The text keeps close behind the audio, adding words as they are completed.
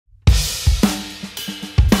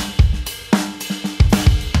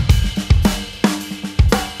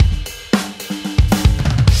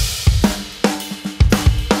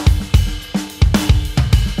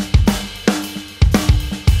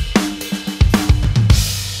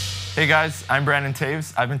Hey guys, I'm Brandon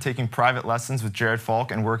Toews. I've been taking private lessons with Jared Falk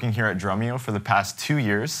and working here at Drumeo for the past 2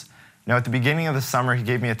 years. Now at the beginning of the summer, he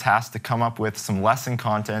gave me a task to come up with some lesson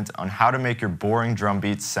content on how to make your boring drum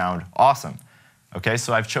beats sound awesome. Okay,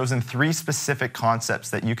 so I've chosen 3 specific concepts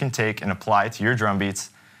that you can take and apply to your drum beats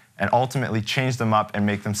and ultimately change them up and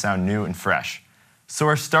make them sound new and fresh. So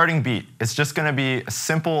our starting beat, it's just gonna be a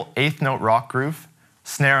simple 8th note rock groove,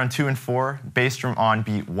 snare on 2 and 4, bass drum on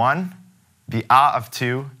beat 1, the ah of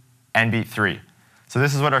 2, and beat 3. So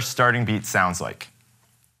this is what our starting beat sounds like.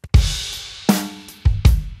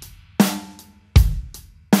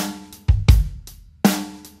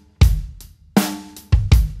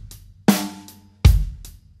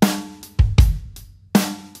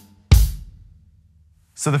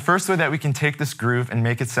 So the first way that we can take this groove and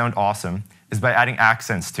make it sound awesome is by adding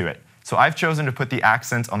accents to it. So I've chosen to put the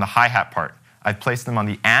accents on the hi-hat part. I've placed them on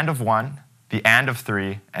the and of 1, the and of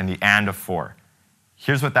 3, and the and of 4.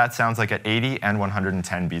 Here's what that sounds like at 80 and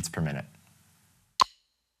 110 beats per minute.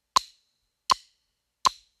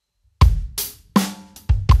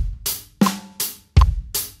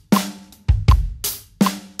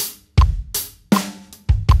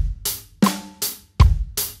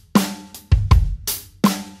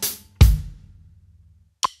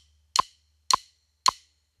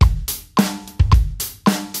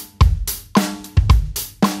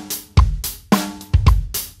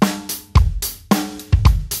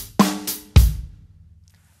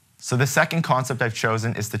 So the second concept I've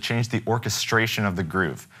chosen is to change the orchestration of the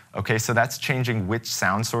groove. Okay, so that's changing which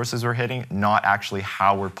sound sources we're hitting, not actually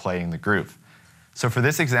how we're playing the groove. So for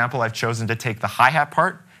this example, I've chosen to take the hi-hat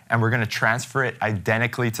part and we're gonna transfer it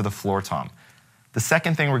identically to the floor tom. The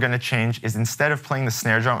second thing we're gonna change is instead of playing the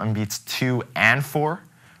snare drum on beats 2 and 4,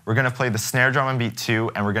 we're gonna play the snare drum on beat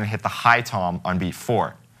 2 and we're gonna hit the high tom on beat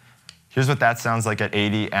 4. Here's what that sounds like at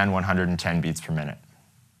 80 and 110 beats per minute.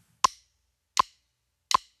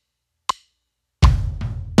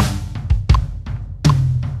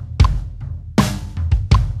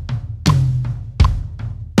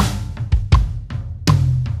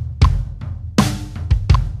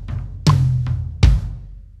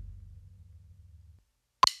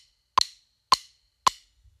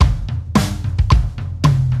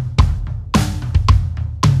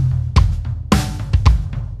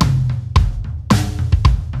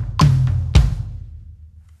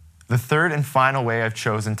 The third and final way I've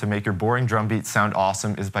chosen to make your boring drum beats sound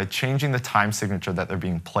awesome is by changing the time signature that they're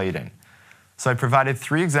being played in. So I provided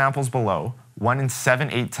 3 examples below, one in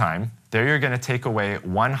 7/8 time. There you're gonna take away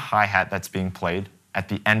one hi-hat that's being played at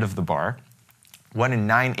the end of the bar. One in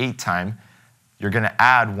 9/8 time, you're gonna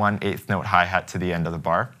add one 8th note hi-hat to the end of the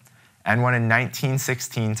bar. And one in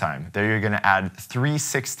 19/16 time, there you're gonna add 3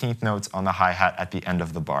 16th notes on the hi-hat at the end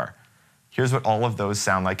of the bar. Here's what all of those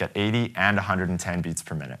sound like at 80 and 110 beats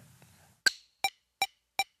per minute.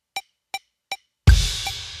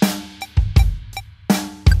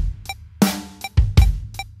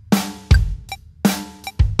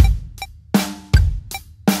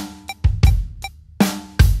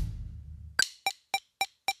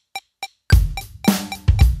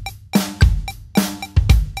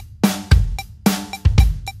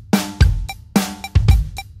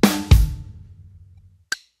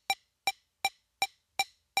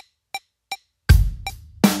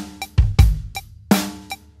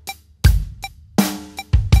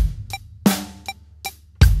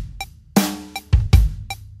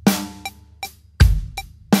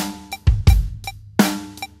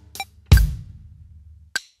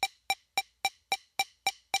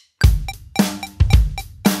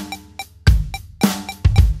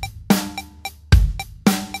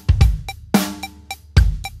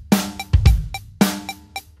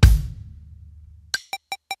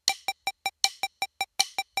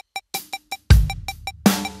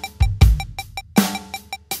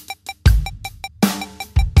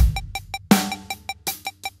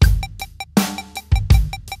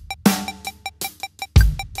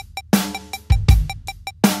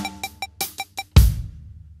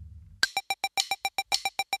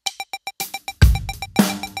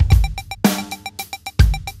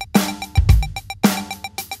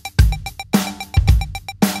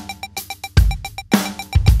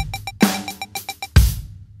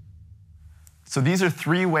 So these are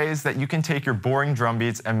 3 ways that you can take your boring drum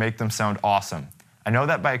beats and make them sound awesome. I know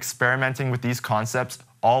that by experimenting with these concepts,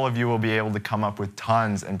 all of you will be able to come up with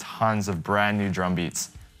tons and tons of brand new drum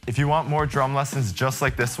beats. If you want more drum lessons just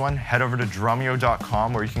like this one, head over to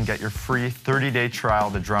drumeo.com where you can get your free 30-day trial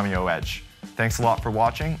to Drumeo Edge. Thanks a lot for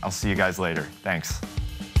watching. I'll see you guys later. Thanks.